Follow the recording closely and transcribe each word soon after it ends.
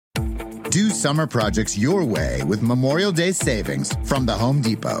Do summer projects your way with Memorial Day savings from the Home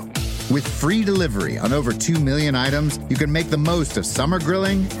Depot. With free delivery on over 2 million items, you can make the most of summer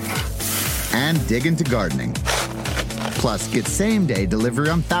grilling and dig into gardening. Plus, get same-day delivery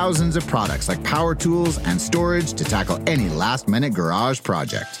on thousands of products like power tools and storage to tackle any last-minute garage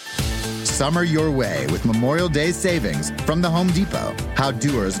project. Summer your way with Memorial Day savings from the Home Depot. How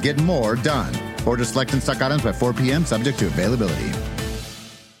doers get more done. Order select and stock items by 4 p.m. subject to availability.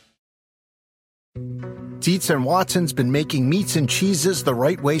 Dietz and Watson's been making meats and cheeses the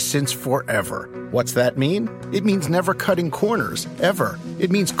right way since forever. What's that mean? It means never cutting corners, ever. It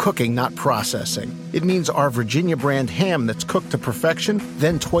means cooking, not processing. It means our Virginia brand ham that's cooked to perfection,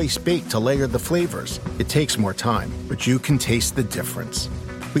 then twice baked to layer the flavors. It takes more time, but you can taste the difference.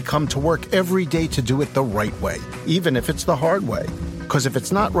 We come to work every day to do it the right way, even if it's the hard way. Because if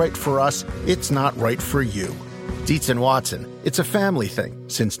it's not right for us, it's not right for you. Dietz and Watson, it's a family thing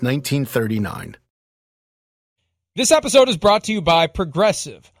since 1939. This episode is brought to you by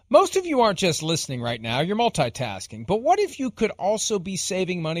Progressive. Most of you aren't just listening right now, you're multitasking. But what if you could also be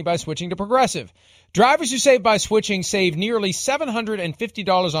saving money by switching to Progressive? Drivers who save by switching save nearly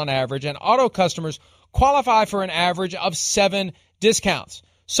 $750 on average, and auto customers qualify for an average of 7 discounts.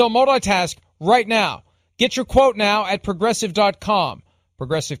 So multitask right now. Get your quote now at Progressive.com.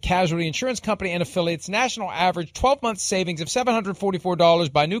 Progressive Casualty Insurance Company and affiliates, national average 12-month savings of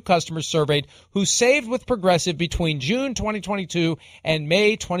 $744 by new customers surveyed who saved with Progressive between June 2022 and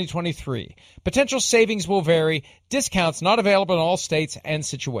May 2023. Potential savings will vary. Discounts not available in all states and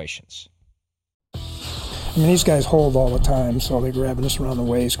situations. I mean, these guys hold all the time, so they're grabbing us around the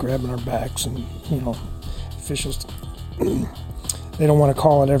waist, grabbing our backs, and, officials, they don't want to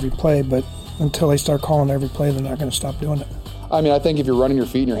call it every play, but until they start calling every play, they're not going to stop doing it. I mean, I think if you're running your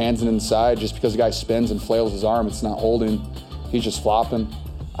feet and your hands inside, just because the guy spins and flails his arm, it's not holding. He's just flopping.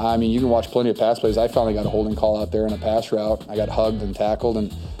 I mean, you can watch plenty of pass plays. I finally got a holding call out there in a pass route. I got hugged and tackled,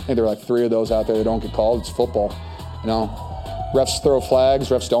 and I think there were like 3 of those out there that don't get called. It's football. Refs throw flags.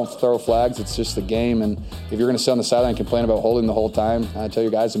 Refs don't throw flags. It's just the game. And if you're going to sit on the sideline and complain about holding the whole time, I tell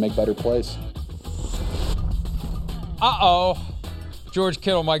your guys to make better plays. George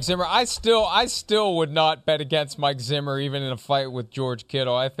Kittle, Mike Zimmer. I still would not bet against Mike Zimmer even in a fight with George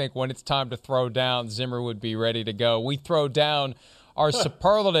Kittle. I think when it's time to throw down, Zimmer would be ready to go. We throw down our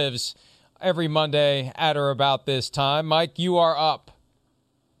superlatives every Monday at or about this time. Mike, you are up.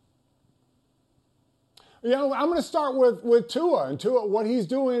 I'm going to start with Tua. And Tua, what he's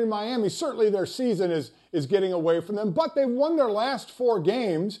doing in Miami, certainly their season is getting away from them. But they've won their last 4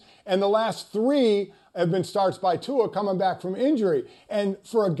 games, and the last 3 have been starts by Tua coming back from injury. And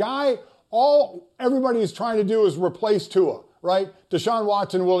for a guy, all everybody is trying to do is replace Tua, right? Deshaun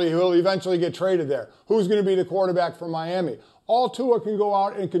Watson will eventually get traded there. Who's going to be the quarterback for Miami? All Tua can go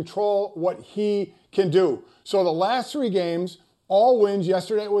out and control what he can do. So the last 3 games, all wins.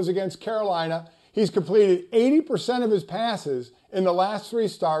 Yesterday it was against Carolina. He's completed 80% of his passes in the last 3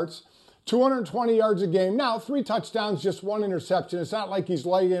 starts. 220 yards a game. Now, 3 touchdowns, just 1 interception. It's not like he's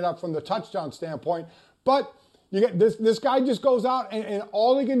lighting it up from the touchdown standpoint. But you get this guy just goes out and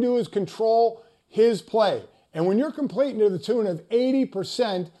all he can do is control his play. And when you're completing to the tune of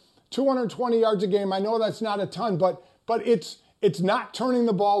 80%, 220 yards a game, I know that's not a ton, but it's not turning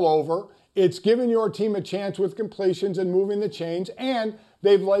the ball over. It's giving your team a chance with completions and moving the chains. And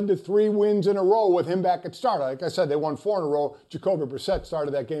they've led to 3 wins in a row with him back at start. Like I said, they won 4 in a row. Jacoby Brissett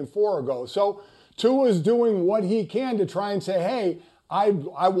started that game 4 ago. So Tua is doing what he can to try and say, hey, I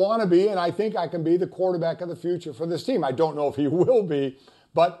want to be, and I think I can be the quarterback of the future for this team. I don't know if he will be,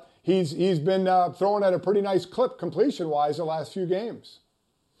 but he's been throwing at a pretty nice clip completion-wise the last few games.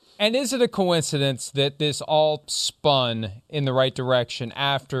 And is it a coincidence that this all spun in the right direction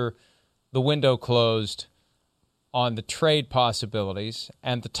after the window closed on the trade possibilities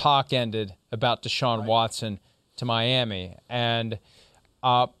and the talk ended about Deshaun Watson to Miami? And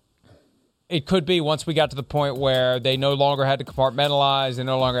it could be once we got to the point where they no longer had to compartmentalize, they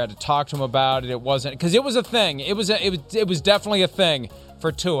no longer had to talk to him about it. It wasn't because it was a thing. It was definitely a thing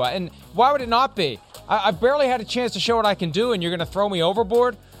for Tua. And why would it not be? I've barely had a chance to show what I can do, and you're going to throw me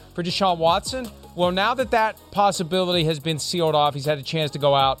overboard for Deshaun Watson? Well, now that possibility has been sealed off, he's had a chance to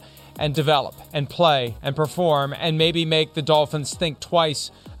go out and develop and play and perform and maybe make the Dolphins think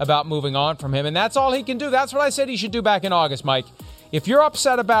twice about moving on from him. And that's all he can do. That's what I said he should do back in August, Mike. If you're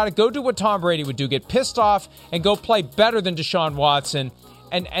upset about it, go do what Tom Brady would do. Get pissed off and go play better than Deshaun Watson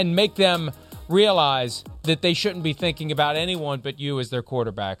and make them realize that they shouldn't be thinking about anyone but you as their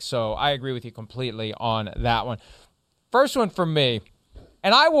quarterback. So I agree with you completely on that one. First one for me,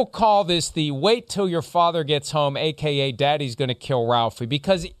 And I will call this the wait till your father gets home, a.k.a. Daddy's going to kill Ralphie.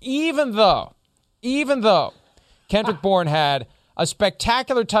 Because even though Kendrick Bourne had a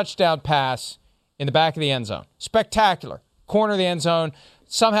spectacular touchdown pass in the back of the end zone, spectacular, corner of the end zone,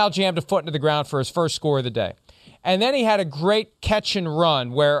 somehow jammed a foot into the ground for his first score of the day. And then he had a great catch and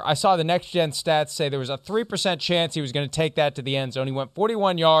run where I saw the next-gen stats say there was a 3% chance he was going to take that to the end zone. He went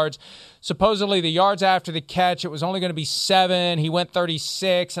 41 yards. Supposedly the yards after the catch, it was only going to be 7. He went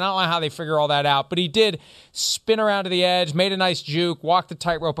 36, and I don't know how they figure all that out. But he did spin around to the edge, made a nice juke, walked the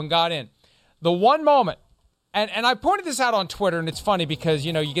tightrope, and got in. The one moment, and I pointed this out on Twitter, and it's funny because,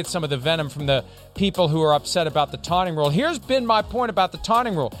 you get some of the venom from the people who are upset about the taunting rule. Here's been my point about the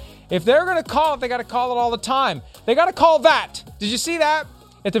taunting rule. If they're going to call it, they got to call it all the time. They got to call that. Did you see that?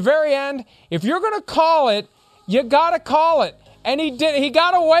 At the very end, if you're going to call it, you got to call it. And he did. He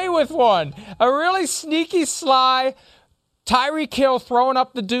got away with one. A really sneaky, sly Tyreek Hill throwing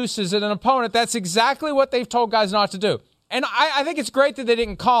up the deuces at an opponent. That's exactly what they've told guys not to do. And I think it's great that they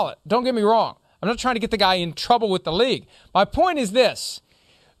didn't call it. Don't get me wrong. I'm not trying to get the guy in trouble with the league. My point is this.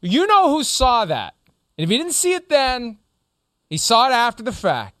 You know who saw that. And if he didn't see it then, he saw it after the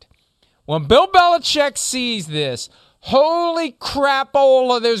fact. When Bill Belichick sees this, holy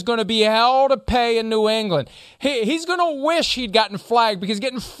crapola, there's going to be hell to pay in New England. He's going to wish he'd gotten flagged because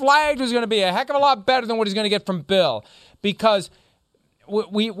getting flagged was going to be a heck of a lot better than what he's going to get from Bill. Because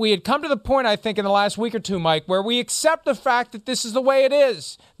we had come to the point, I think, in the last week or two, Mike, where we accept the fact that this is the way it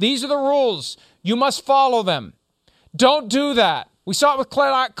is. These are the rules. You must follow them. Don't do that. We saw it with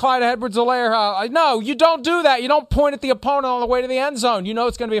Clyde Edwards-Helaire. No, you don't do that. You don't point at the opponent on the way to the end zone. You know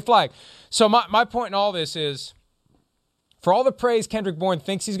it's going to be a flag. So my point in all this is, for all the praise Kendrick Bourne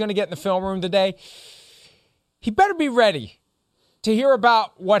thinks he's going to get in the film room today, he better be ready to hear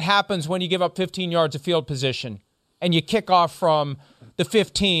about what happens when you give up 15 yards of field position and you kick off from the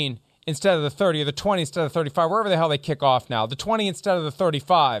 15 instead of the 30 or the 20 instead of the 35, wherever the hell they kick off now, the 20 instead of the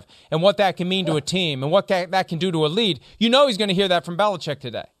 35, and what that can mean to a team and what that can do to a lead. You know he's going to hear that from Belichick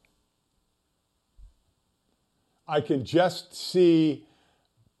today. I can just see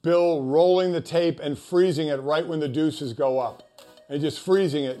Bill rolling the tape and freezing it right when the deuces go up. And just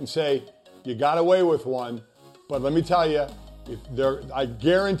freezing it and say, you got away with one, but let me tell you, I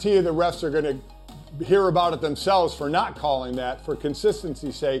guarantee you the refs are going to hear about it themselves for not calling that. For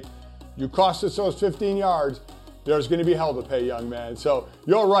consistency's sake, you cost us those 15 yards, there's going to be hell to pay, young man. So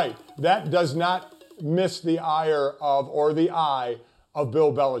you're right. That does not miss the ire of, or the eye of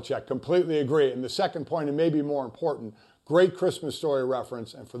Bill Belichick. Completely agree. And the second point, and maybe more important, great Christmas Story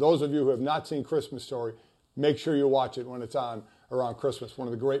reference. And for those of you who have not seen Christmas Story, make sure you watch it when it's on around Christmas. One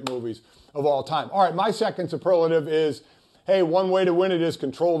of the great movies of all time. All right, my second superlative is, hey, one way to win it is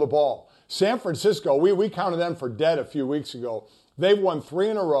control the ball. San Francisco, we counted them for dead a few weeks ago. They've won 3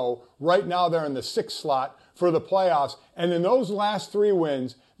 in a row. Right now they're in the 6th slot for the playoffs. And in those last 3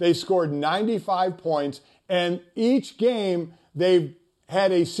 wins, they scored 95 points. And each game, they've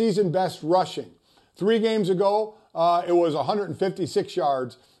had a season best rushing. 3 games ago, it was 156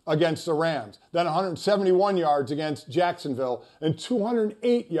 yards against the Rams. Then 171 yards against Jacksonville. And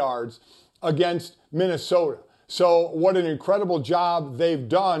 208 yards against Minnesota. So what an incredible job they've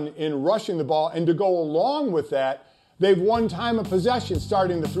done in rushing the ball. And to go along with that, they've won time of possession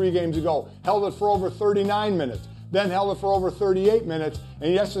starting the 3 games ago. Held it for over 39 minutes. Then held it for over 38 minutes.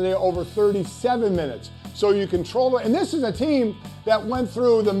 And yesterday over 37 minutes. So you control it. And this is a team that went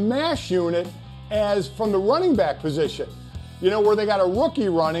through the MASH unit as from the running back position. You know, where they got a rookie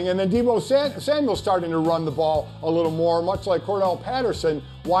running, and then Deebo Samuel starting to run the ball a little more, much like Cordell Patterson,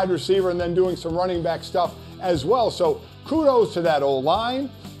 wide receiver, and then doing some running back stuff as well. So kudos to that old line,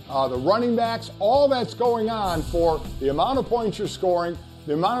 the running backs, all that's going on for the amount of points you're scoring,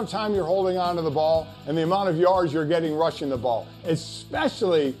 the amount of time you're holding on to the ball, and the amount of yards you're getting rushing the ball.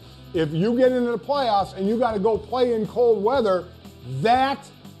 Especially if you get into the playoffs and you got to go play in cold weather, that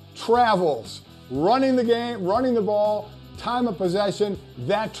travels. Running the game, running the ball, time of possession,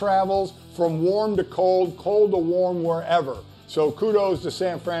 that travels from warm to cold, cold to warm, wherever. So kudos to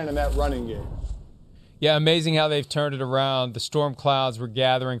San Fran in that running game. Yeah, amazing how they've turned it around. The storm clouds were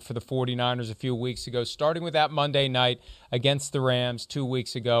gathering for the 49ers a few weeks ago, starting with that Monday night against the Rams 2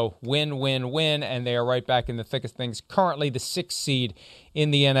 weeks ago. Win, win, win, and they are right back in the thick of things. Currently the 6th seed in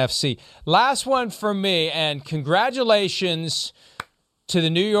the NFC. Last one for me, and congratulations to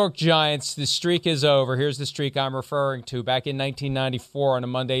the New York Giants. The streak is over. Here's the streak I'm referring to. Back in 1994 on a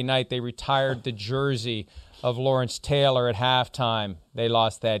Monday night, they retired the jersey of Lawrence Taylor at halftime. They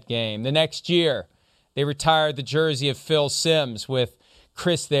lost that game. The next year, they retired the jersey of Phil Simms with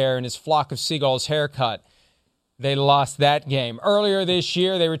Chris there and his flock of seagulls haircut. they lost that game. Earlier this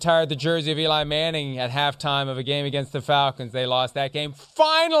year, they retired the jersey of Eli Manning at halftime of a game against the Falcons. They lost that game.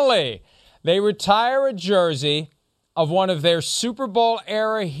 Finally, they retire a jersey of one of their Super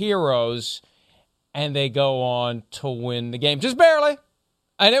Bowl-era heroes, and they go on to win the game. Just barely.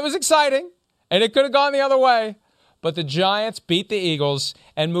 And it was exciting, and it could have gone the other way. But the Giants beat the Eagles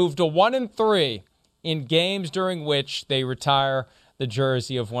and moved to 1-3 in games during which they retire the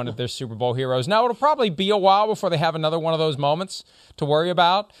jersey of one of their Super Bowl heroes. Now, it'll probably be a while before they have another one of those moments to worry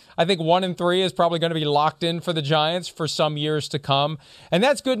about. I think 1-3 is probably going to be locked in for the Giants for some years to come. And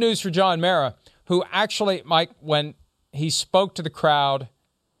that's good news for John Mara, who actually, Mike, when he spoke to the crowd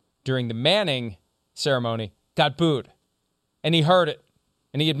during the Manning ceremony, got booed. And he heard it.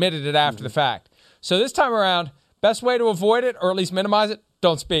 And he admitted it after the fact. So this time around, best way to avoid it, or at least minimize it,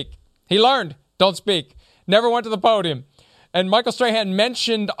 don't speak. He learned, don't speak. Never went to the podium. And Michael Strahan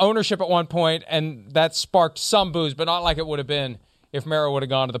mentioned ownership at one point, and that sparked some boos, but not like it would have been if Mara would have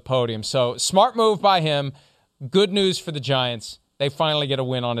gone to the podium. So smart move by him. Good news for the Giants. They finally get a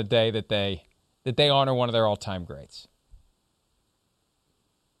win on a day that they honor one of their all-time greats.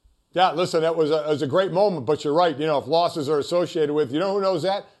 Yeah, listen, that was a great moment, but you're right. You know, if losses are associated with, you know who knows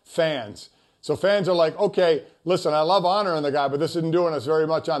that? Fans. So fans are like, okay, listen, I love honoring the guy, but this isn't doing us very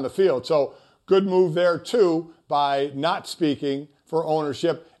much on the field. So good move there, too, by not speaking for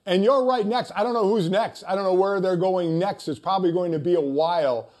ownership. And you're right, next. I don't know who's next. I don't know where they're going next. It's probably going to be a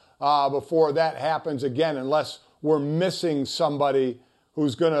while before that happens again, unless we're missing somebody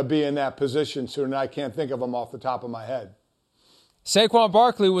who's going to be in that position soon. And I can't think of them off the top of my head. Saquon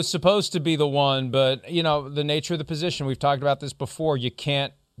Barkley was supposed to be the one, but, you know, the nature of the position, we've talked about this before, you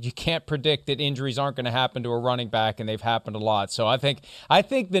can't predict that injuries aren't going to happen to a running back, and they've happened a lot. So I think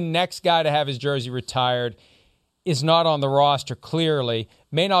the next guy to have his jersey retired is not on the roster clearly,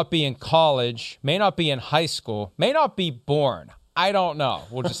 may not be in college, may not be in high school, may not be born. I don't know.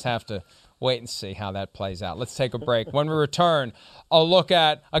 We'll just have to wait and see how that plays out. Let's take a break. When we return, I'll look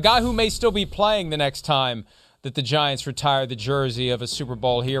at a guy who may still be playing the next time that the Giants retire the jersey of a Super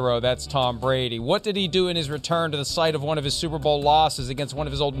Bowl hero. That's Tom Brady. What did he do in his return to the site of one of his Super Bowl losses against one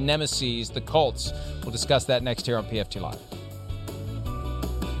of his old nemesis, the Colts? We'll discuss that next here on PFT Live.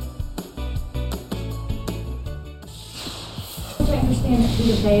 I understand that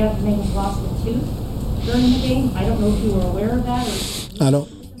Vita Vea may have lost a tooth during the game. I don't know if you were aware of that. I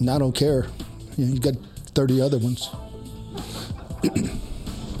don't care. You got 30 other ones.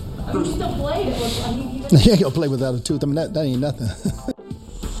 You still played. Yeah, you'll play without a tooth. I mean, that ain't nothing.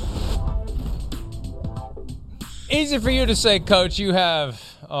 Easy for you to say, Coach, you have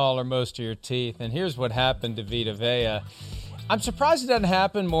all or most of your teeth. And here's what happened to Vita Vea. I'm surprised it doesn't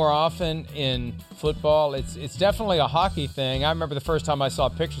happen more often in football. It's definitely a hockey thing. I remember the first time I saw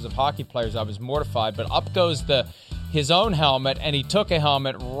pictures of hockey players, I was mortified. But up goes his own helmet, and he took a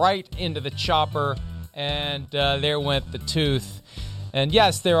helmet right into the chopper, and there went the tooth. And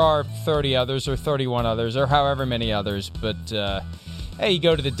yes, there are 30 others or 31 others or however many others, but hey, you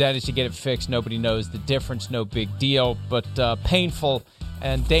go to the dentist, you get it fixed, nobody knows the difference, no big deal, but painful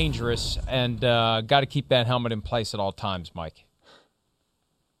and dangerous, and got to keep that helmet in place at all times, Mike.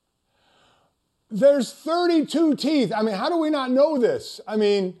 There's 32 teeth. I mean, how do we not know this? I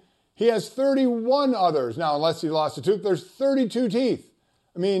mean, he has 31 others. Now, unless he lost a tooth, there's 32 teeth.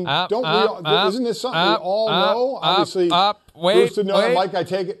 I mean, isn't this something we all know? Obviously, Bruce didn't know that. Mike, I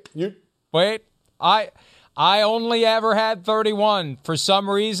take it. Wait, I only ever had 31. For some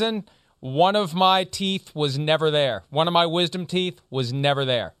reason, one of my teeth was never there. One of my wisdom teeth was never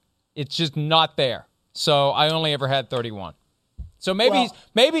there. It's just not there. So I only ever had 31. So maybe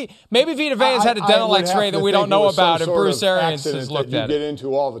Vita Vea's had a dental X-ray that we don't know about, and Bruce Arians has looked at it. You get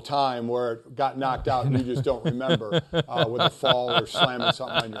into all the time where it got knocked out and you just don't remember with a fall or slamming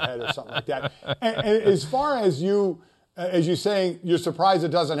something on your head or something like that. And as far as you saying you're surprised it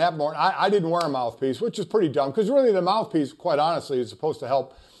doesn't happen more, I didn't wear a mouthpiece, which is pretty dumb because really the mouthpiece, quite honestly, is supposed to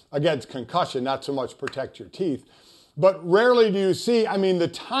help against concussion, not so much protect your teeth. But rarely do you see, I mean, the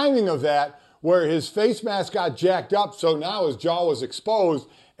timing of that, where his face mask got jacked up, so now his jaw was exposed,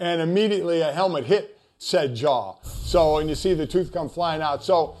 and immediately a helmet hit said jaw. So, and you see the tooth come flying out.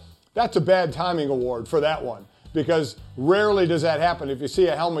 So that's a bad timing award for that one, because rarely does that happen. If you see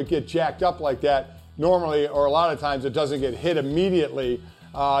a helmet get jacked up like that, normally, or a lot of times, it doesn't get hit immediately.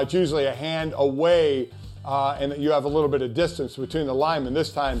 It's usually a hand away, and you have a little bit of distance between the linemen.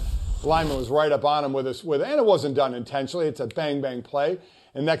 This time, the lineman was right up on him and it wasn't done intentionally. It's a bang-bang play.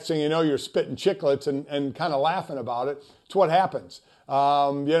 And next thing you know, you're spitting chiclets and kind of laughing about it. It's what happens.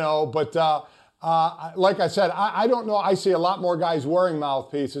 But Like I said, I don't know. I see a lot more guys wearing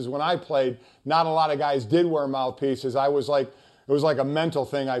mouthpieces. When I played, not a lot of guys did wear mouthpieces. It was like a mental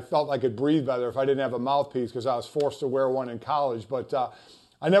thing. I felt I could breathe better if I didn't have a mouthpiece because I was forced to wear one in college. But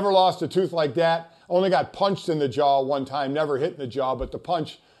I never lost a tooth like that. Only got punched in the jaw one time, never hit in the jaw, but the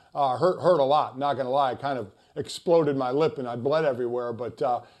punch hurt a lot. Not going to lie, it kind of exploded my lip and I bled everywhere. But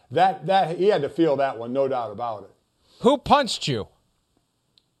that he had to feel that one, no doubt about it. Who punched you?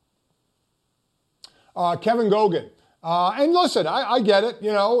 Kevin Gogan. And listen, I get it.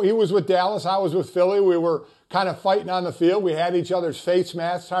 You know, he was with Dallas. I was with Philly. We were kind of fighting on the field. We had each other's face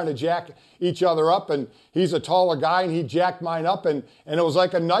masks trying to jack each other up. And he's a taller guy, and he jacked mine up. And it was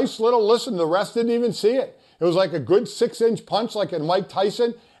like a nice little listen. The rest didn't even see it. It was like a good 6-inch punch like in Mike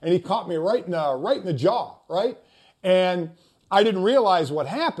Tyson. And he caught me right in the jaw, right? And I didn't realize what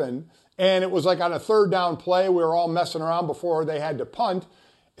happened. And it was like on a third down play. We were all messing around before they had to punt.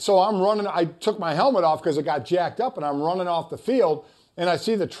 So I'm running, I took my helmet off because it got jacked up, and I'm running off the field, and I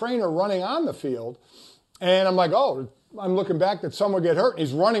see the trainer running on the field, and I'm like, oh, I'm looking back that someone get hurt, and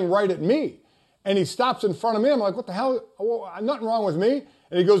he's running right at me. And he stops in front of me. I'm like, what the hell? Oh, nothing wrong with me.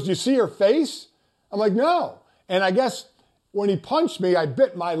 And he goes, do you see your face? I'm like, no. And I guess when he punched me, I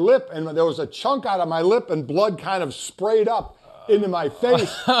bit my lip, and there was a chunk out of my lip, and blood kind of sprayed up into my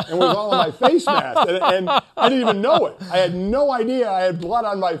face and was all in my face mask. And I didn't even know it. I had no idea I had blood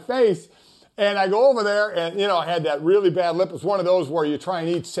on my face. And I go over there and, you know, I had that really bad lip. It's one of those where you try and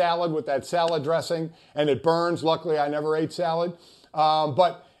eat salad with that salad dressing and it burns. Luckily, I never ate salad.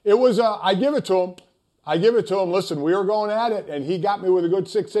 But it was, I give it to him. Listen, we were going at it and he got me with a good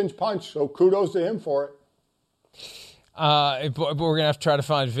 6-inch punch. So kudos to him for it. We're going to have to try to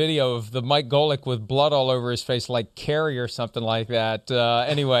find video of the Mike Golick with blood all over his face like Carrie or something like that.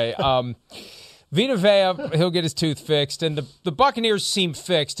 Anyway, Vita Vea, he'll get his tooth fixed, and the Buccaneers seem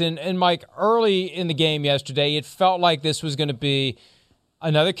fixed. And Mike, early in the game yesterday, it felt like this was going to be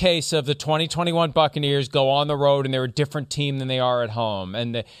another case of the 2021 Buccaneers go on the road and they're a different team than they are at home.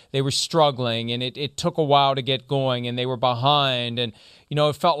 And they were struggling, and it took a while to get going, and they were behind. And, you know,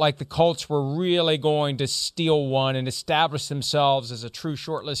 it felt like the Colts were really going to steal one and establish themselves as a true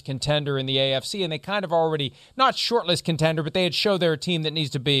shortlist contender in the AFC. And they kind of already, not shortlist contender, but they had showed they're a team that needs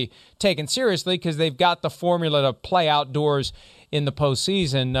to be taken seriously because they've got the formula to play outdoors in the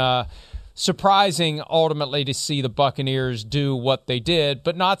postseason. Surprising, ultimately, to see the Buccaneers do what they did,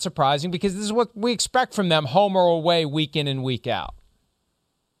 but not surprising because this is what we expect from them, home or away, week in and week out.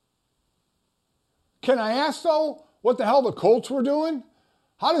 Can I ask, though, what the hell the Colts were doing?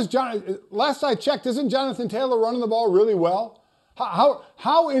 Last I checked, isn't Jonathan Taylor running the ball really well?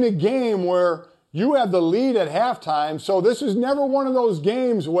 How in a game where you have the lead at halftime, so this is never one of those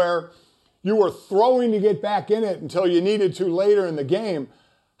games where you were throwing to get back in it until you needed to later in the game.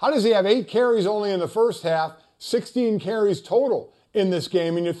 How does he have 8 carries only in the first half, 16 carries total in this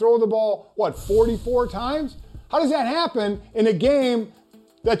game, and you throw the ball, 44 times? How does that happen in a game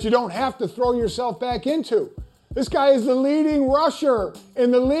that you don't have to throw yourself back into? This guy is the leading rusher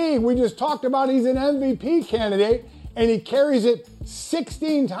in the league. We just talked about he's an MVP candidate, and he carries it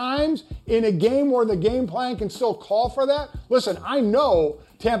 16 times in a game where the game plan can still call for that. Listen, I know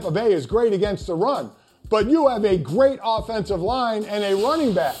Tampa Bay is great against the run, but you have a great offensive line and a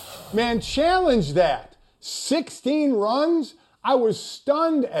running back. Man, challenge that. 16 runs? I was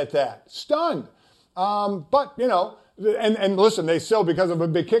stunned at that. Stunned. But, you know, and listen, they still, because of a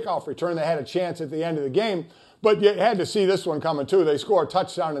big kickoff return, they had a chance at the end of the game. But you had to see this one coming, too. They score a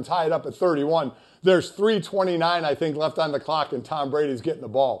touchdown and tie it up at 31. There's 3:29, I think, left on the clock, and Tom Brady's getting the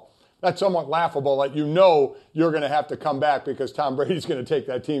ball. That's somewhat laughable. Like, you know you're going to have to come back because Tom Brady's going to take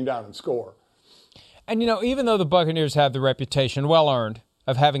that team down and score. And, you know, even though the Buccaneers have the reputation, well-earned,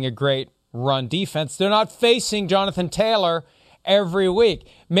 of having a great run defense, they're not facing Jonathan Taylor every week.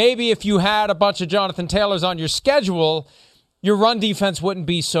 Maybe if you had a bunch of Jonathan Taylors on your schedule, your run defense wouldn't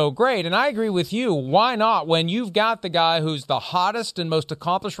be so great. And I agree with you. Why not? When you've got the guy who's the hottest and most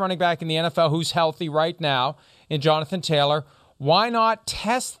accomplished running back in the NFL who's healthy right now in Jonathan Taylor, why not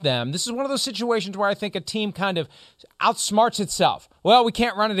test them? This is one of those situations where I think a team kind of outsmarts itself. Well, we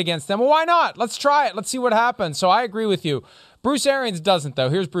can't run it against them. Well, why not? Let's try it. Let's see what happens. So I agree with you. Bruce Arians doesn't, though.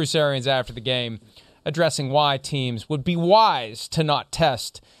 Here's Bruce Arians after the game addressing why teams would be wise to not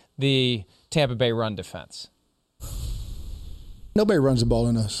test the Tampa Bay run defense. Nobody runs the ball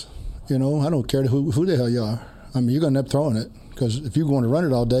in us. You know, I don't care who the hell you are. I mean, you're going to end up throwing it because if you're going to run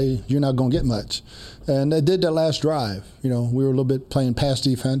it all day, you're not going to get much. And they did that last drive. You know, we were a little bit playing pass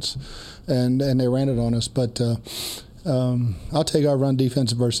defense, and they ran it on us. But I'll take our run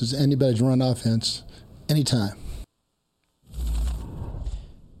defense versus anybody's run offense anytime.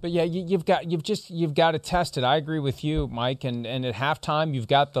 But yeah, you've got to test it. I agree with you, Mike. And at halftime, you've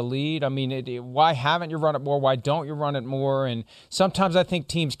got the lead. I mean, why haven't you run it more? Why don't you run it more? And sometimes I think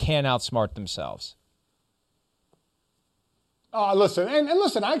teams can outsmart themselves.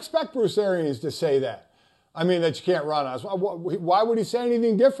 Listen, I expect Bruce Arians to say that. I mean, that you can't run us. Why would he say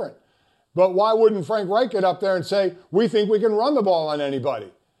anything different? But why wouldn't Frank Reich get up there and say, we think we can run the ball on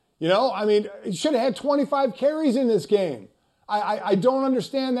anybody? You know, I mean, he should have had 25 carries in this game. I don't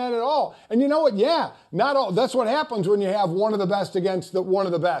understand that at all. And you know what? Yeah, not all. That's what happens when you have one of the best against one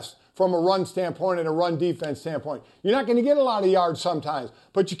of the best from a run standpoint and a run defense standpoint. You're not going to get a lot of yards sometimes,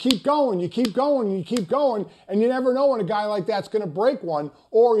 but you keep going, and you never know when a guy like that's going to break one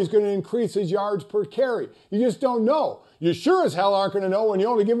or he's going to increase his yards per carry. You just don't know. You sure as hell aren't going to know when you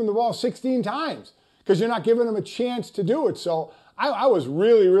only give him the ball 16 times because you're not giving him a chance to do it. So I was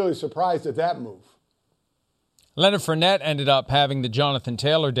really, really surprised at that move. Leonard Fournette ended up having the Jonathan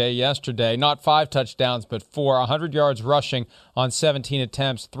Taylor day yesterday. Not 5 touchdowns, but 4. 100 yards rushing on 17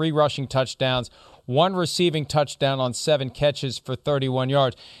 attempts, 3 rushing touchdowns, 1 receiving touchdown on 7 catches for 31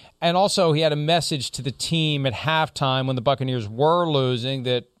 yards. And also he had a message to the team at halftime when the Buccaneers were losing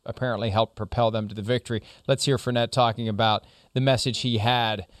that apparently helped propel them to the victory. Let's hear Fournette talking about the message he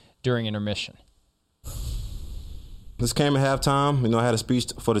had during intermission. This came at halftime. You know, I had a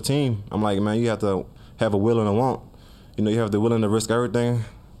speech for the team. I'm like, man, you have to have a will and a want. You know, you have the willing to risk everything.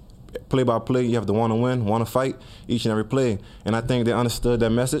 Play by play, you have to want to win, want to fight each and every play. And I think they understood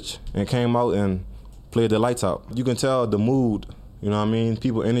that message and came out and played their lights out. You can tell the mood, you know what I mean?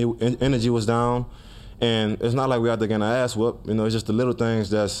 People, energy was down. And it's not like we're out there getting our ass whooped. You know, it's just the little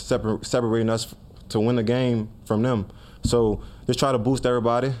things that's separating us to win the game from them. So just try to boost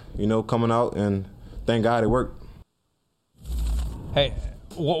everybody, you know, coming out, and thank God it worked. Hey,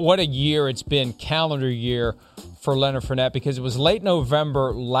 what a year it's been, calendar year, for Leonard Fournette, because it was late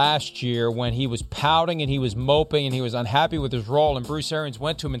November last year when he was pouting and he was moping and he was unhappy with his role, and Bruce Arians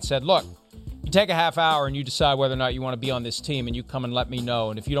went to him and said, look, you take a half hour and you decide whether or not you want to be on this team, and you come and let me know,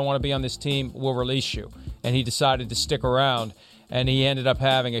 and if you don't want to be on this team, we'll release you. And he decided to stick around, and he ended up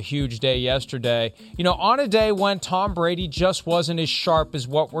having a huge day yesterday. You know, on a day when Tom Brady just wasn't as sharp as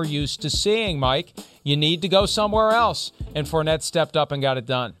what we're used to seeing, Mike, you need to go somewhere else. And Fournette stepped up and got it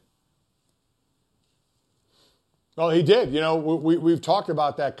done. Well, he did. You know, we've talked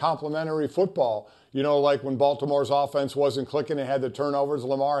about that complementary football. You know, like when Baltimore's offense wasn't clicking and had the turnovers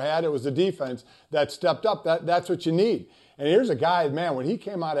Lamar had, it was the defense that stepped up. That's what you need. And here's a guy, man, when he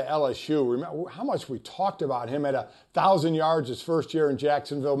came out of LSU, remember how much we talked about him. Had 1,000 yards his first year in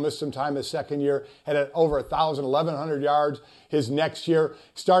Jacksonville, missed some time his second year, had over 1,100 yards his next year.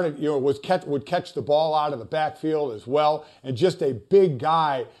 Started, you know, would catch the ball out of the backfield as well, and just a big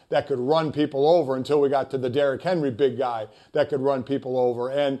guy that could run people over until we got to the Derrick Henry big guy that could run people over.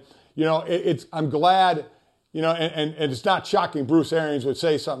 And, you know, I'm glad. You know, and it's not shocking Bruce Arians would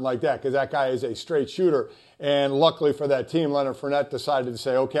say something like that, because that guy is a straight shooter. And luckily for that team, Leonard Fournette decided to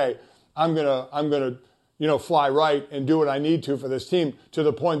say, okay, I'm gonna, you know, fly right and do what I need to for this team, to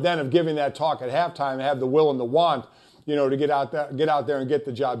the point then of giving that talk at halftime and have the will and the want, you know, to get out there and get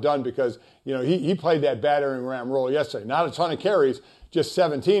the job done, because, you know, he played that battering ram role yesterday. Not a ton of carries, just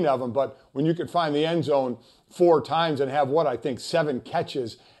 17 of them, but when you could find the end zone 4 times and have, I think 7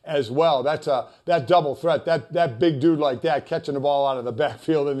 catches as well. That's that double threat. That big dude like that catching the ball out of the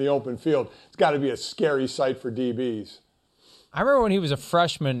backfield in the open field. It's got to be a scary sight for DBs. I remember when he was a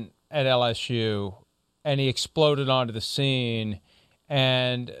freshman at LSU and he exploded onto the scene,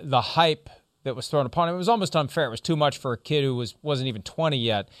 and the hype that was thrown upon him, it was almost unfair. It was too much for a kid who wasn't even 20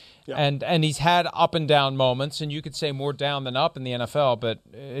 yet. Yeah. And he's had up and down moments, and you could say more down than up in the NFL, but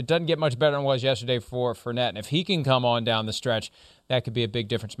it doesn't get much better than it was yesterday for Fournette. And if he can come on down the stretch, that could be a big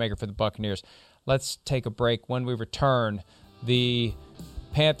difference maker for the Buccaneers. Let's take a break. When we return, the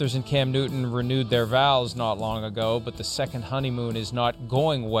Panthers and Cam Newton renewed their vows not long ago, but the second honeymoon is not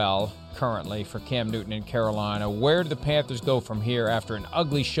going well currently for Cam Newton in Carolina. Where do the Panthers go from here after an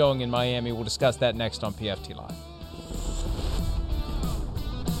ugly showing in Miami? We'll discuss that next on PFT Live.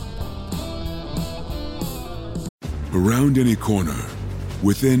 Around any corner,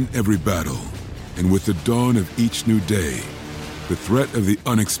 within every battle, and with the dawn of each new day, the threat of the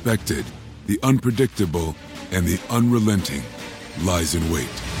unexpected, the unpredictable, and the unrelenting lies in wait.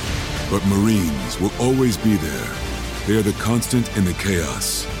 But Marines will always be there. They are the constant in the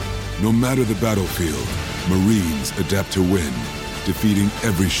chaos. No matter the battlefield, Marines adapt to win, defeating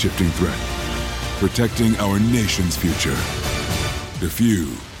every shifting threat, protecting our nation's future. The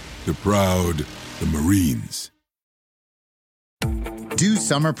few, the proud, the Marines. Do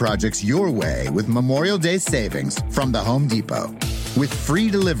summer projects your way with Memorial Day savings from the Home Depot. With free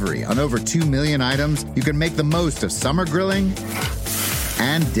delivery on over 2 million items, you can make the most of summer grilling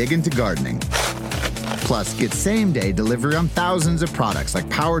and dig into gardening. Plus, get same-day delivery on thousands of products like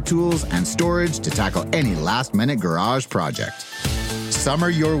power tools and storage to tackle any last-minute garage project. Summer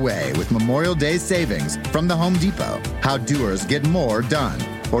your way with Memorial Day savings from the Home Depot. How doers get more done.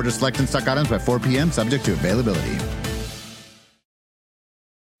 Order select and stock items by 4 p.m. subject to availability.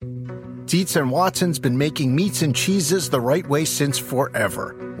 Dietz and Watson's been making meats and cheeses the right way since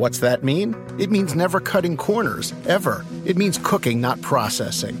forever. What's that mean? It means never cutting corners, ever. It means cooking, not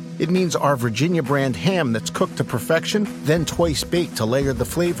processing. It means our Virginia brand ham that's cooked to perfection, then twice baked to layer the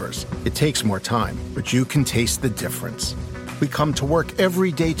flavors. It takes more time, but you can taste the difference. We come to work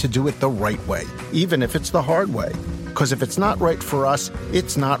every day to do it the right way, even if it's the hard way. Because if it's not right for us,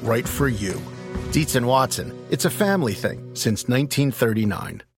 it's not right for you. Dietz and Watson, it's a family thing since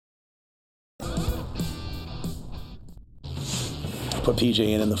 1939. Put PJ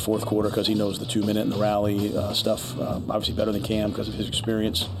in the fourth quarter because he knows the 2-minute and the rally stuff. Obviously better than Cam because of his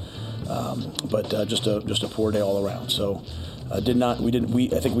experience, but just a poor day all around. So I think we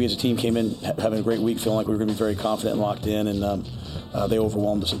as a team came in having a great week, feeling like we were going to be very confident and locked in, and they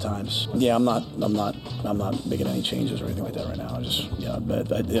overwhelmed us at times. Yeah, I'm not making any changes or anything like that right now.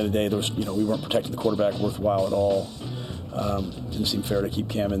 But at the end of the day, there was, we weren't protecting the quarterback worthwhile at all. Didn't seem fair to keep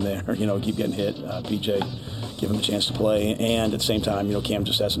Cam in there, keep getting hit. PJ, give him a chance to play, and at the same time, Cam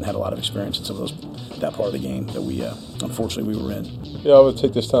just hasn't had a lot of experience in some of that part of the game that we, unfortunately, we were in. I would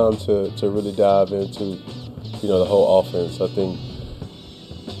take this time to really dive into, the whole offense. I think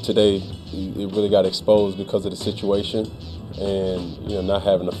today it really got exposed because of the situation, and not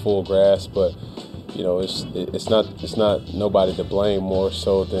having a full grasp. But it's not nobody to blame more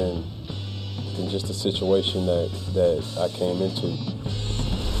so than just the situation that I came into.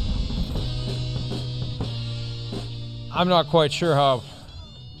 I'm not quite sure how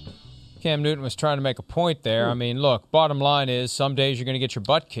Cam Newton was trying to make a point there. I mean, look, bottom line is some days you're going to get your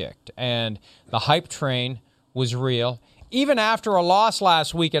butt kicked, and the hype train was real. Even after a loss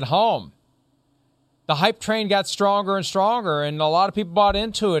last week at home, the hype train got stronger and stronger, and a lot of people bought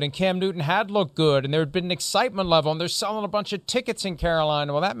into it, and Cam Newton had looked good, and there had been an excitement level, and they're selling a bunch of tickets in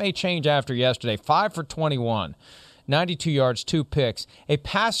Carolina. Well, that may change after yesterday. 5 for 21, 92 yards, 2 picks, a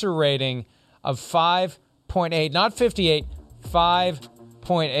passer rating of 5.8, not 58,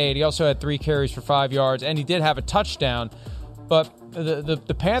 5.8. He also had 3 carries for 5 yards, and he did have a touchdown. But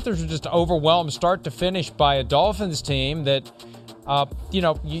the Panthers were just overwhelmed start to finish by a Dolphins team that,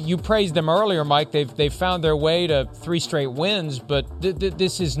 you praised them earlier, Mike. They've found their way to 3 straight wins, but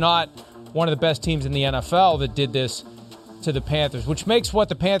this is not one of the best teams in the NFL that did this to the Panthers, which makes what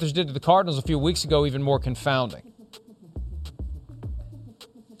the Panthers did to the Cardinals a few weeks ago even more confounding.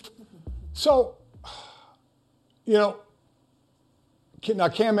 So, now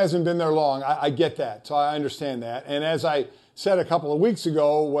Cam hasn't been there long. I get that, so I understand that. And as I said a couple of weeks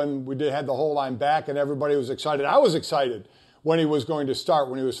ago when we had the whole line back and everybody was excited, I was excited when he was going to start.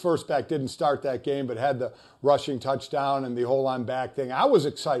 When he was first back, didn't start that game, but had the rushing touchdown and the whole line back thing. I was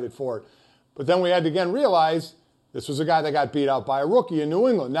excited for it. But then we had to again realize this was a guy that got beat out by a rookie in New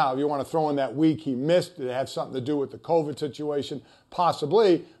England. Now, if you want to throw in that week he missed, did it have something to do with the COVID situation?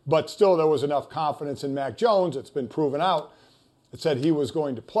 Possibly, but still there was enough confidence in Mac Jones, it's been proven out, that said he was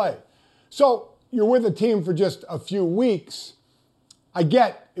going to play. So you're with a team for just a few weeks. I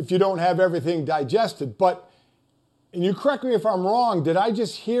get if you don't have everything digested, but, and you correct me if I'm wrong, did I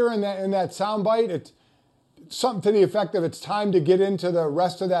just hear in that soundbite, it's something to the effect of it's time to get into the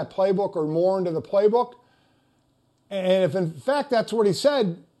rest of that playbook or more into the playbook? And if in fact that's what he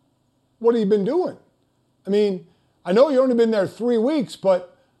said, what have you been doing? I mean, I know you've only been there 3 weeks,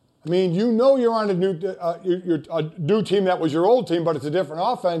 but I mean, you're on a new team that was your old team, but it's a different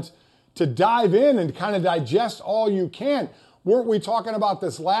offense. To dive in and kind of digest all you can. Weren't we talking about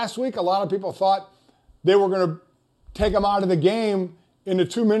this last week? A lot of people thought they were going to take him out of the game in a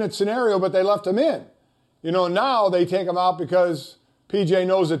 2-minute scenario, but they left him in. Now they take him out because PJ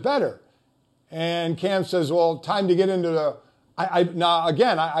knows it better. And Cam says, well, time to get into the... I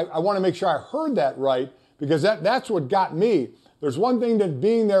want to make sure I heard that right, because that's what got me. There's one thing that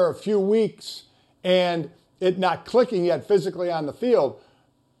being there a few weeks and it not clicking yet physically on the field,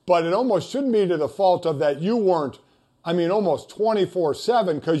 but it almost shouldn't be to the fault of that you weren't, almost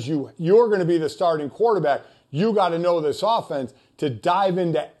 24/7, because you're going to be the starting quarterback. You got to know this offense to dive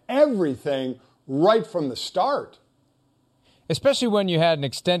into everything right from the start. Especially when you had an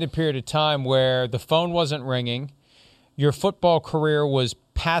extended period of time where the phone wasn't ringing, your football career was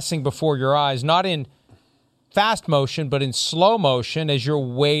passing before your eyes, not in fast motion, but in slow motion as you're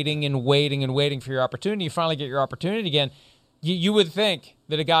waiting and waiting and waiting for your opportunity. You finally get your opportunity again. You would think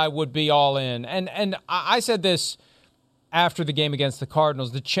that a guy would be all in. And I said this after the game against the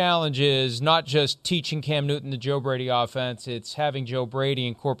Cardinals. The challenge is not just teaching Cam Newton the Joe Brady offense. It's having Joe Brady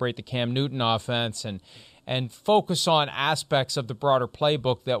incorporate the Cam Newton offense and focus on aspects of the broader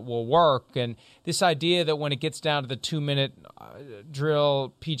playbook that will work. And this idea that when it gets down to the 2-minute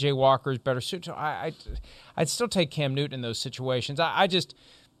drill, P.J. Walker is better suited. I'd still take Cam Newton in those situations.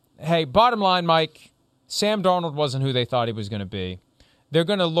 Hey, bottom line, Mike, Sam Darnold wasn't who they thought he was going to be. They're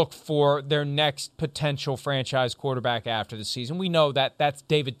going to look for their next potential franchise quarterback after the season. We know that that's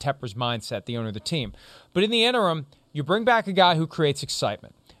David Tepper's mindset, the owner of the team. But in the interim, you bring back a guy who creates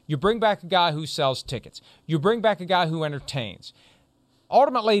excitement. You bring back a guy who sells tickets. You bring back a guy who entertains.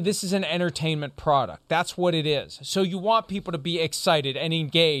 Ultimately, this is an entertainment product. That's what it is. So you want people to be excited and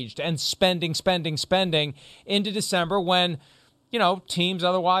engaged and spending into December when, teams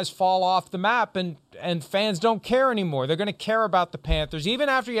otherwise fall off the map and fans don't care anymore. They're going to care about the Panthers. Even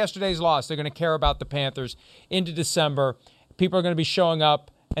after yesterday's loss, they're going to care about the Panthers into December. People are going to be showing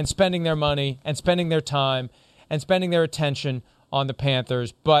up and spending their money and spending their time and spending their attention on the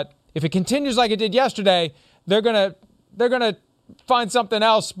Panthers. But if it continues like it did yesterday, they're going to find something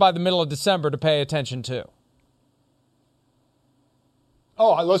else by the middle of December to pay attention to.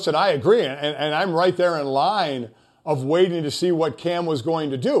 Oh, listen, I agree. And I'm right there in line of waiting to see what Cam was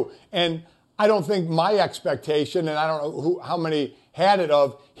going to do. And I don't think my expectation, and I don't know how many had it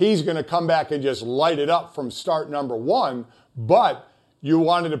of, he's going to come back and just light it up from start number one. But you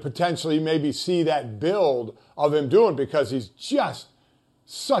wanted to potentially maybe see that build of him doing, because he's just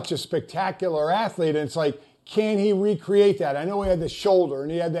such a spectacular athlete. And it's like, can he recreate that? I know he had the shoulder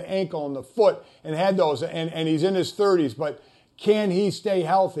and he had the ankle and the foot and had those, and he's in his 30s, but can he stay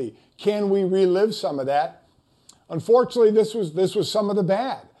healthy? Can we relive some of that? Unfortunately, this was some of the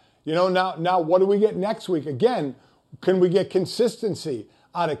bad. Now what do we get next week? Again, can we get consistency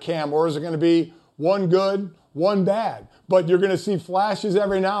out of Cam, or is it going to be one good, one bad? But you're going to see flashes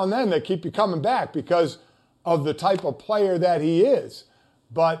every now and then that keep you coming back because of the type of player that he is.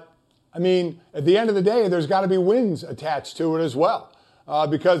 But, at the end of the day, there's got to be wins attached to it as well,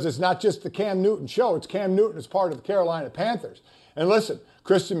 because it's not just the Cam Newton show. It's Cam Newton as part of the Carolina Panthers. And listen,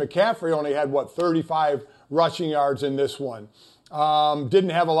 Christian McCaffrey only had, 35 rushing yards in this one.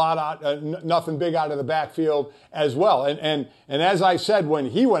 Didn't have a lot nothing big out of the backfield as well. And as I said when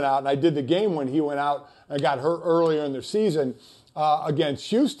he went out, and I did the game when he went out and got hurt earlier in the season against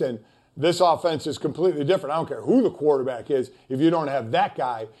Houston, this offense is completely different. I don't care who the quarterback is if you don't have that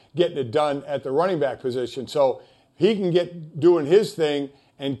guy getting it done at the running back position. So he can get doing his thing,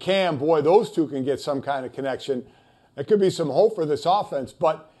 and Cam, boy, those two can get some kind of connection. There could be some hope for this offense,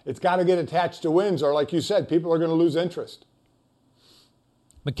 but it's got to get attached to wins, or like you said, people are going to lose interest.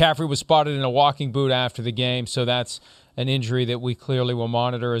 McCaffrey was spotted in a walking boot after the game, so that's an injury that we clearly will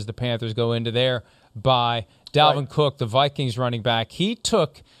monitor as the Panthers go into their bye. Dalvin Cook, the Vikings running back, he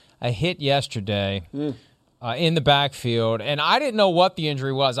took a hit yesterday in the backfield, and I didn't know what the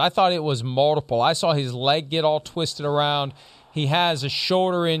injury was. I thought it was multiple. I saw his leg get all twisted around. He has a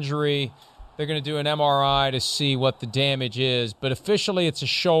shoulder injury. They're going to do an MRI to see what the damage is, but officially it's a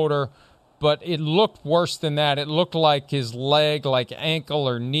shoulder. But it looked worse than that. It looked like his leg, like ankle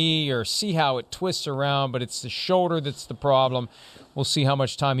or knee, or see how it twists around, but it's the shoulder that's the problem. We'll see how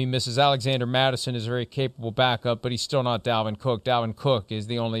much time he misses. Alexander Mattison is a very capable backup, but he's still not Dalvin Cook. Dalvin Cook is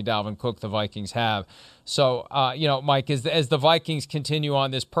the only Dalvin Cook the Vikings have. So, Mike, as the Vikings continue on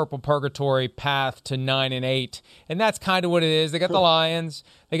this purple purgatory path to 9-8, and that's kind of what it is. They got the Lions.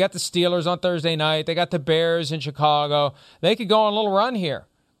 They got the Steelers on Thursday night. They got the Bears in Chicago. They could go on a little run here,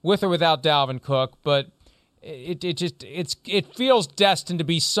 with or without Dalvin Cook, but it feels destined to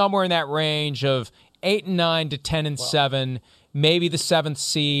be somewhere in that range of 8-9 to 10-7, maybe the 7th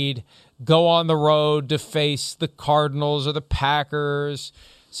seed, go on the road to face the Cardinals or the Packers,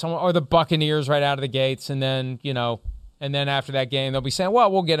 or the Buccaneers right out of the gates, and then after that game they'll be saying,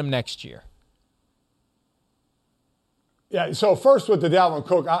 well, we'll get them next year. Yeah. So first with the Dalvin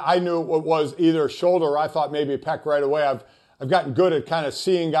Cook, I knew it was either shoulder or I thought maybe pec right away. I've gotten good at kind of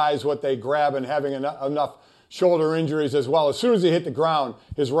seeing guys what they grab and having enough shoulder injuries as well. As soon as he hit the ground,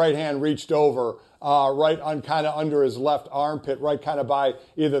 his right hand reached over right on kind of under his left armpit, right kind of by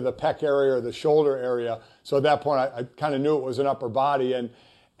either the pec area or the shoulder area. So at that point, I kind of knew it was an upper body. And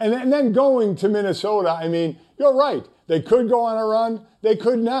then going to Minnesota, you're right. They could go on a run. They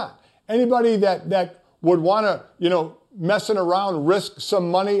could not. Anybody that would want to, messing around, risk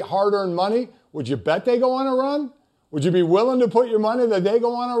some money, hard-earned money, would you bet they go on a run? Would you be willing to put your money that they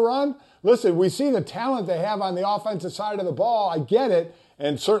go on a run? Listen, we see the talent they have on the offensive side of the ball. I get it.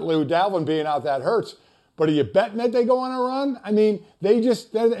 And certainly with Dalvin being out, that hurts. But are you betting that they go on a run? I mean, it's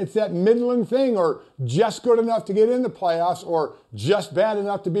that Midland thing, or just good enough to get in the playoffs, or just bad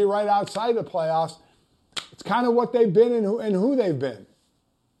enough to be right outside the playoffs. It's kind of what they've been and who they've been.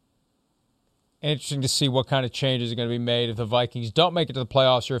 Interesting to see what kind of changes are going to be made if the Vikings don't make it to the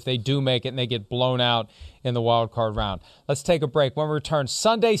playoffs, or if they do make it and they get blown out in the wild card round. Let's take a break. When we return,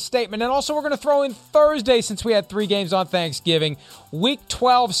 Sunday statement, and also we're going to throw in Thursday, since we had 3 games on Thanksgiving, Week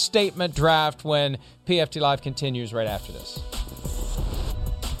 12 statement draft, when PFT Live continues right after this.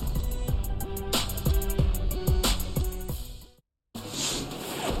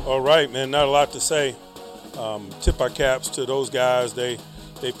 All right, man, not a lot to say. Tip our caps to those guys. They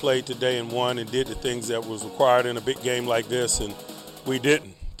played today and won and did the things that was required in a big game like this, and we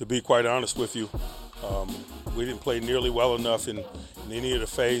didn't, to be quite honest with you. We didn't play nearly well enough in any of the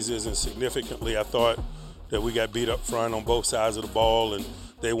phases, and significantly I thought that we got beat up front on both sides of the ball, and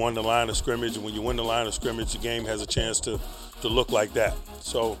they won the line of scrimmage, and when you win the line of scrimmage, the game has a chance to look like that.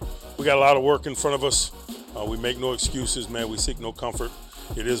 So we got a lot of work in front of us. We make no excuses, man. We seek no comfort.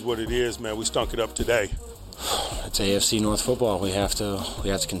 It is what it is, man. We stunk it up today. It's AFC North football. We have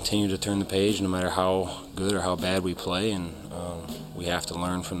to continue to turn the page, no matter how good or how bad we play, and we have to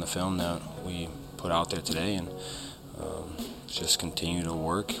learn from the film that we put out there today, and just continue to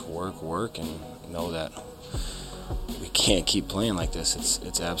work, and know that we can't keep playing like this.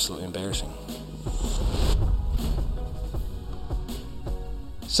 It's absolutely embarrassing.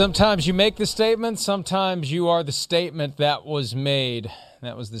 Sometimes you make the statement, sometimes you are the statement that was made.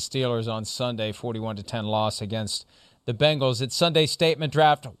 That was the Steelers on Sunday, 41-10 loss against the Bengals. It's Sunday statement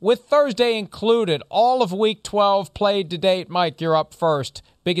draft with Thursday included. All of Week 12 played to date. Mike, you're up first.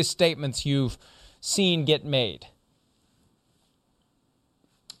 Biggest statements you've seen get made.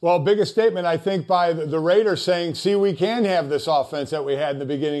 Well, biggest statement, I think, by the Raiders saying, see, we can have this offense that we had in the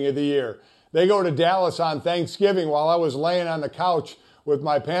beginning of the year. They go to Dallas on Thanksgiving while I was laying on the couch with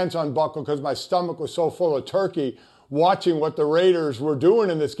my pants unbuckled because my stomach was so full of turkey, watching what the Raiders were doing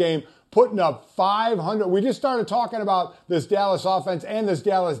in this game, putting up 500. We just started talking about this Dallas offense and this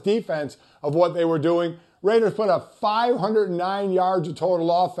Dallas defense of what they were doing. Raiders put up 509 yards of total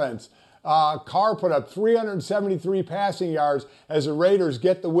offense. Carr put up 373 passing yards as the Raiders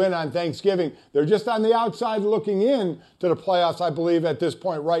get the win on Thanksgiving. They're just on the outside looking in to the playoffs, I believe, at this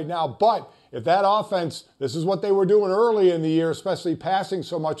point right now. But if that offense, this is what they were doing early in the year, especially passing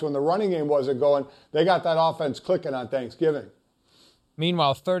so much when the running game wasn't going, they got that offense clicking on Thanksgiving.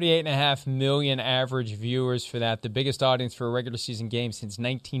 Meanwhile, 38.5 million average viewers for that, the biggest audience for a regular season game since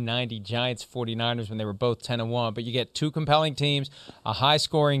 1990, Giants 49ers, when they were both 10-1. But you get 2 compelling teams, a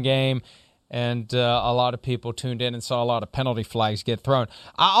high-scoring game, and a lot of people tuned in and saw a lot of penalty flags get thrown.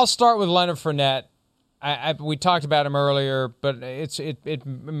 I'll start with Leonard Fournette. We talked about him earlier, but it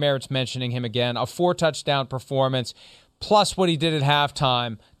merits mentioning him again. A 4-touchdown performance, plus what he did at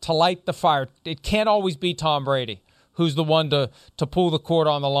halftime to light the fire. It can't always be Tom Brady, who's the one to pull the cord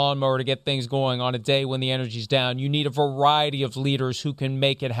on the lawnmower to get things going on a day when the energy's down. You need a variety of leaders who can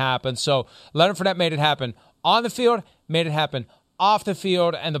make it happen. So Leonard Fournette made it happen on the field, made it happen off the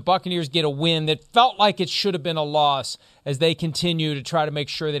field, and the Buccaneers get a win that felt like it should have been a loss as they continue to try to make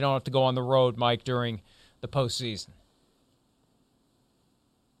sure they don't have to go on the road, Mike, during the postseason.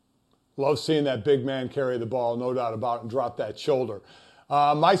 Love seeing that big man carry the ball, no doubt about it, and drop that shoulder.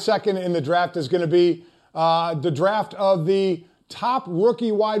 My second in the draft is going to be the draft of the top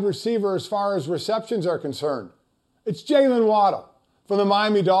rookie wide receiver as far as receptions are concerned. It's Jaylen Waddle from the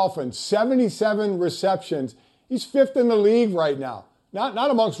Miami Dolphins, 77 receptions. He's 5th in the league right now.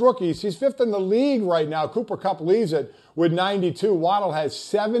 Not amongst rookies. He's 5th in the league right now. Cooper Kupp leads it with 92. Waddle has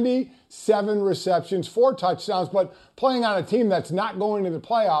 77 receptions, 4 touchdowns, but playing on a team that's not going to the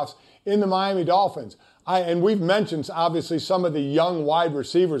playoffs in the Miami Dolphins. And we've mentioned, obviously, some of the young wide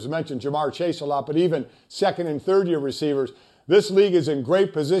receivers. We mentioned Jamar Chase a lot, but even second and third year receivers. This league is in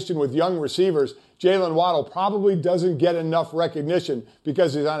great position with young receivers. Jaylen Waddle probably doesn't get enough recognition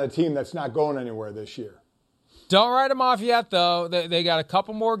because he's on a team that's not going anywhere this year. Don't write them off yet, though. They got a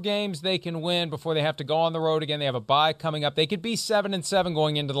couple more games they can win before they have to go on the road again. They have a bye coming up. They could be 7-7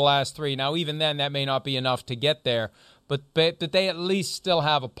 going into the last 3. Now, even then, that may not be enough to get there. But they at least still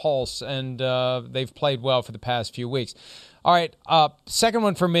have a pulse, and they've played well for the past few weeks. All right, second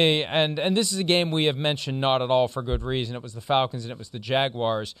one for me, and this is a game we have mentioned not at all for good reason. It was the Falcons and it was the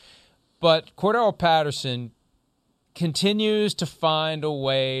Jaguars. But Cordero Patterson continues to find a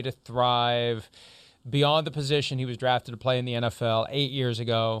way to thrive beyond the position he was drafted to play in the NFL 8 years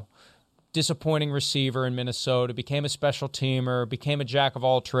ago. Disappointing receiver in Minnesota, became a special teamer, became a jack of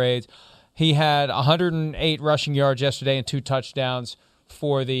all trades. He had 108 rushing yards yesterday and 2 touchdowns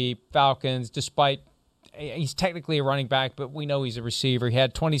for the Falcons, despite he's technically a running back, but we know he's a receiver. He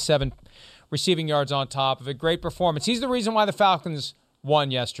had 27 receiving yards on top of it. Great performance. He's the reason why the Falcons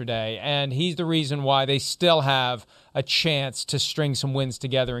won yesterday, and he's the reason why they still have a chance to string some wins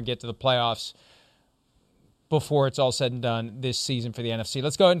together and get to the playoffs before it's all said and done this season for the NFC.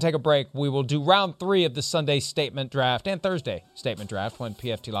 Let's go ahead and take a break. We will do round 3 of the Sunday statement draft and Thursday statement draft when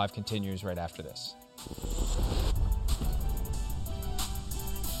PFT Live continues right after this.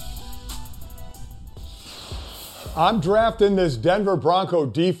 I'm drafting this Denver Bronco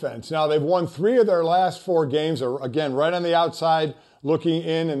defense. Now, they've won 3 of their last 4 games, or again, right on the outside looking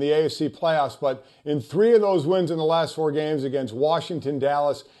in the AFC playoffs. But in 3 of those wins in the last 4 games against Washington,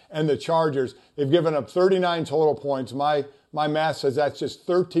 Dallas, and the Chargers, they've given up 39 total points. My math says that's just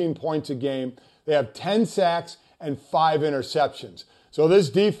 13 points a game. They have 10 sacks and 5 interceptions. So this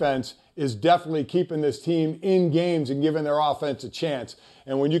defense is definitely keeping this team in games and giving their offense a chance.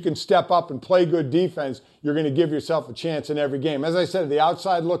 And when you can step up and play good defense, you're going to give yourself a chance in every game. As I said, the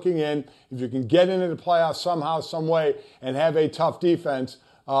outside looking in, if you can get into the playoffs somehow, some way, and have a tough defense,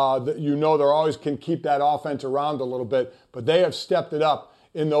 you know they always can keep that offense around a little bit. But they have stepped it up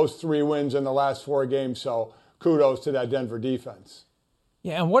in those 3 wins in the last 4 games. So kudos to that Denver defense.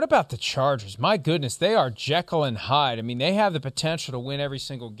 Yeah, and what about the Chargers? My goodness, they are Jekyll and Hyde. I mean, they have the potential to win every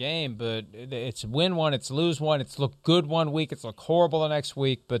single game, but it's win one, it's lose one, it's look good one week, it's look horrible the next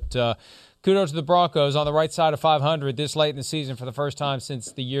week. But kudos to the Broncos on the right side of 500 this late in the season for the first time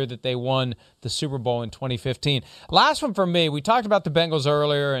since the year that they won the Super Bowl in 2015. Last one for me, we talked about the Bengals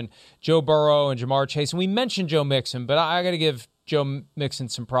earlier and Joe Burrow and Jamar Chase, and we mentioned Joe Mixon, but I got to give Joe Mixon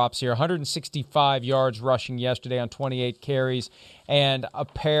some props here. 165 yards rushing yesterday on 28 carries and a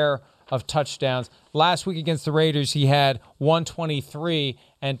pair of touchdowns. Last week against the Raiders, he had 123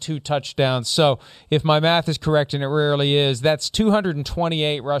 and 2 touchdowns. So if my math is correct, and it rarely is, that's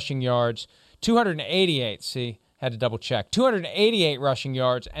 228 rushing yards, 288, had to double check, 288 rushing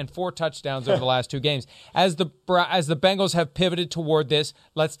yards and 4 touchdowns over the last 2 games. As the Bengals have pivoted toward this,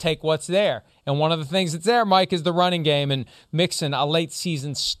 let's take what's there. And one of the things that's there, Mike, is the running game, and Mixon, a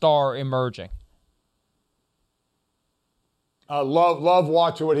late-season star emerging. Love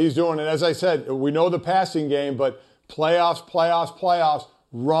watching what he's doing. And as I said, we know the passing game, but playoffs,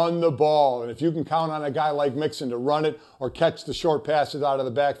 run the ball. And if you can count on a guy like Mixon to run it or catch the short passes out of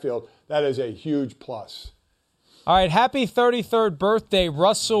the backfield, that is a huge plus. All right, happy 33rd birthday,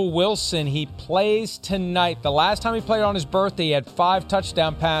 Russell Wilson. He plays tonight. The last time he played on his birthday, he had 5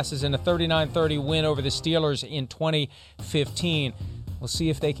 touchdown passes in a 39-30 win over the Steelers in 2015. We'll see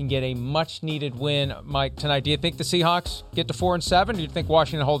if they can get a much-needed win, Mike, tonight. Do you think the Seahawks get to 4-7, or do you think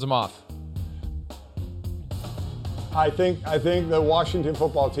Washington holds them off? I think the Washington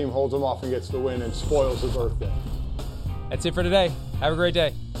football team holds them off and gets the win and spoils the birthday. That's it for today. Have a great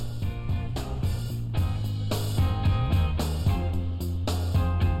day.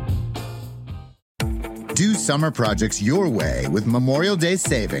 Do summer projects your way with Memorial Day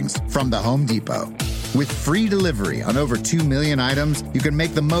savings from the Home Depot. With free delivery on over 2 million items, you can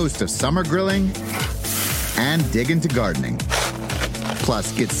make the most of summer grilling and dig into gardening.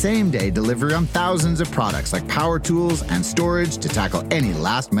 Plus, get same-day delivery on thousands of products like power tools and storage to tackle any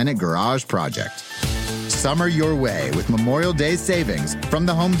last-minute garage project. Summer your way with Memorial Day savings from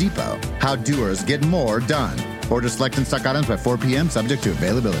the Home Depot. How doers get more done. Order select and stock items by 4 p.m. subject to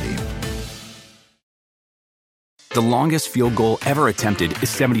availability. The longest field goal ever attempted is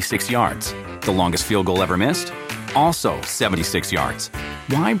 76 yards. The longest field goal ever missed? Also 76 yards.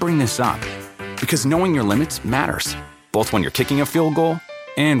 Why bring this up? Because knowing your limits matters, both when you're kicking a field goal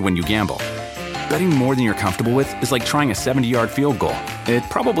and when you gamble. Betting more than you're comfortable with is like trying a 70-yard field goal. It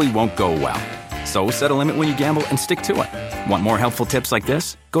probably won't go well. So set a limit when you gamble and stick to it. Want more helpful tips like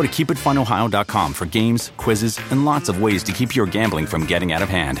this? Go to keepitfunohio.com for games, quizzes, and lots of ways to keep your gambling from getting out of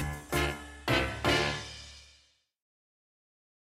hand.